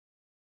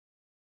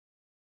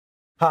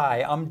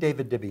Hi, I'm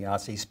David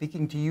DiBiase,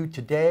 speaking to you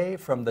today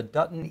from the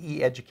Dutton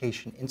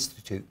E-Education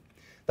Institute,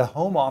 the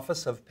home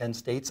office of Penn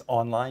State's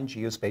online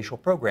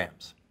geospatial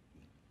programs.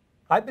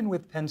 I've been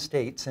with Penn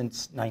State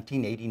since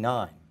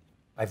 1989.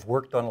 I've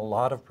worked on a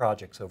lot of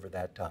projects over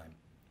that time.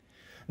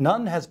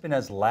 None has been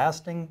as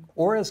lasting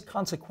or as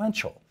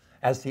consequential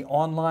as the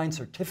online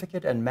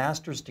certificate and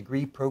master's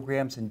degree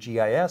programs in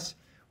GIS,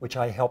 which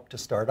I helped to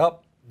start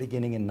up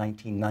beginning in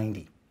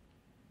 1990.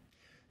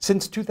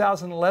 Since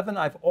 2011,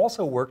 I've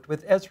also worked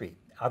with Esri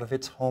out of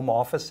its home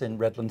office in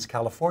Redlands,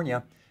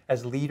 California,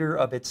 as leader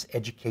of its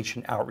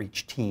education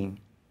outreach team.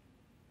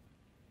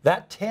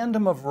 That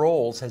tandem of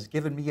roles has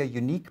given me a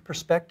unique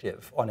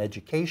perspective on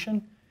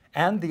education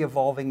and the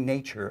evolving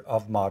nature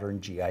of modern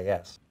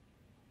GIS.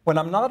 When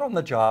I'm not on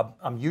the job,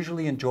 I'm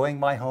usually enjoying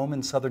my home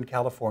in Southern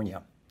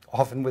California,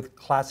 often with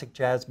classic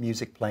jazz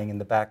music playing in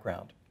the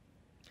background.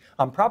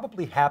 I'm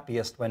probably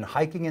happiest when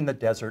hiking in the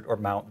desert or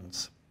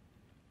mountains.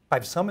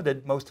 I've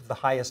summited most of the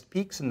highest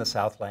peaks in the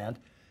Southland,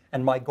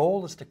 and my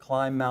goal is to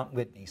climb Mount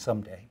Whitney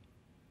someday.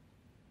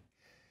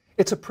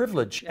 It's a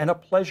privilege and a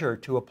pleasure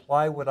to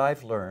apply what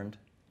I've learned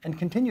and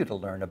continue to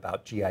learn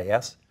about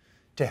GIS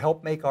to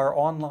help make our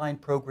online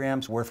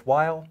programs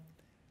worthwhile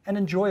and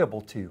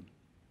enjoyable too.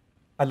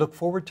 I look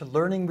forward to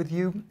learning with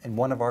you in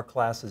one of our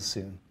classes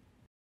soon.